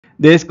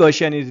This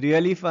question is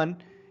really fun.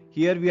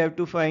 Here we have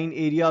to find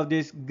area of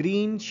this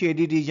green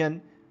shaded region.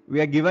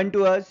 We are given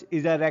to us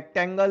is a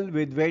rectangle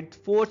with width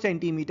 4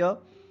 centimeter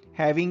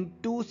having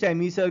two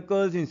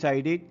semicircles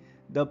inside it,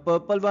 the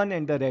purple one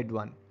and the red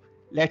one.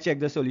 Let's check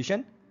the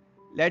solution.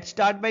 Let's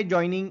start by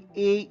joining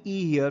AE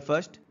here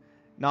first.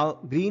 Now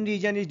green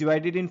region is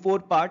divided in 4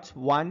 parts,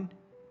 1,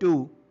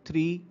 2,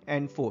 3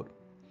 and 4.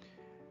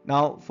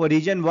 Now for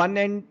region 1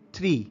 and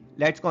 3,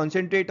 let's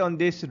concentrate on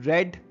this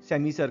red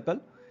semicircle.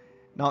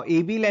 Now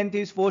AB length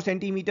is 4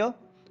 centimeter,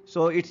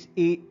 so its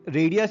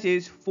radius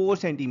is 4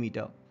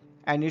 centimeter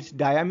and its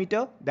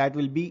diameter that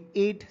will be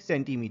 8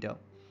 centimeter.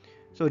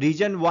 So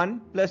region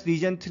 1 plus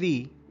region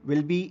 3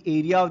 will be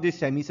area of this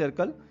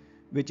semicircle,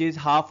 which is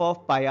half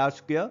of pi r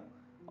square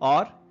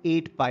or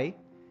 8 pi.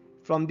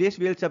 From this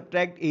we will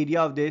subtract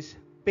area of this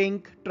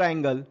pink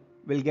triangle,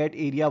 will get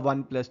area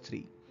 1 plus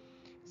 3.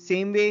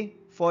 Same way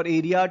for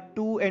area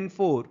 2 and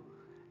 4,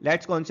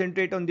 let's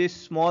concentrate on this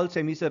small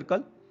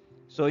semicircle.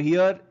 So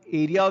here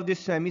area of this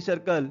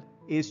semicircle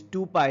is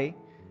 2 pi,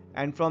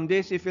 and from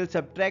this if we'll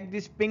subtract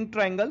this pink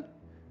triangle,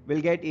 we'll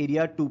get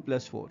area 2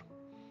 plus 4.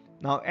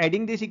 Now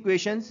adding these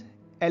equations,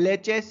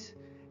 LHS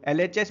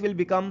will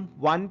become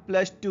 1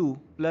 plus 2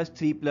 plus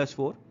 3 plus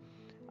 4.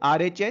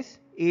 RHS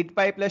 8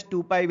 pi plus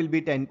 2 pi will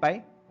be 10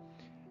 pi.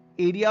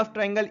 Area of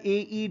triangle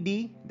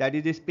AED, that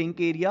is this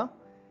pink area,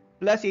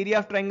 plus area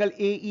of triangle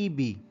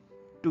AEB.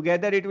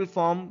 Together it will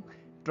form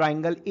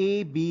triangle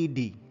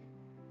ABD.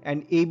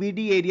 And ABD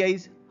area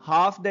is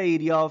half the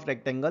area of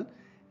rectangle,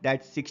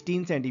 that's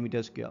 16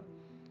 centimeter square.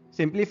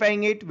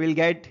 Simplifying it, we'll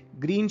get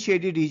green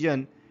shaded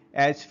region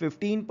as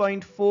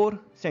 15.4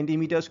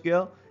 centimeter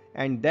square,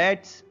 and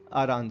that's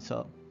our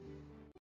answer.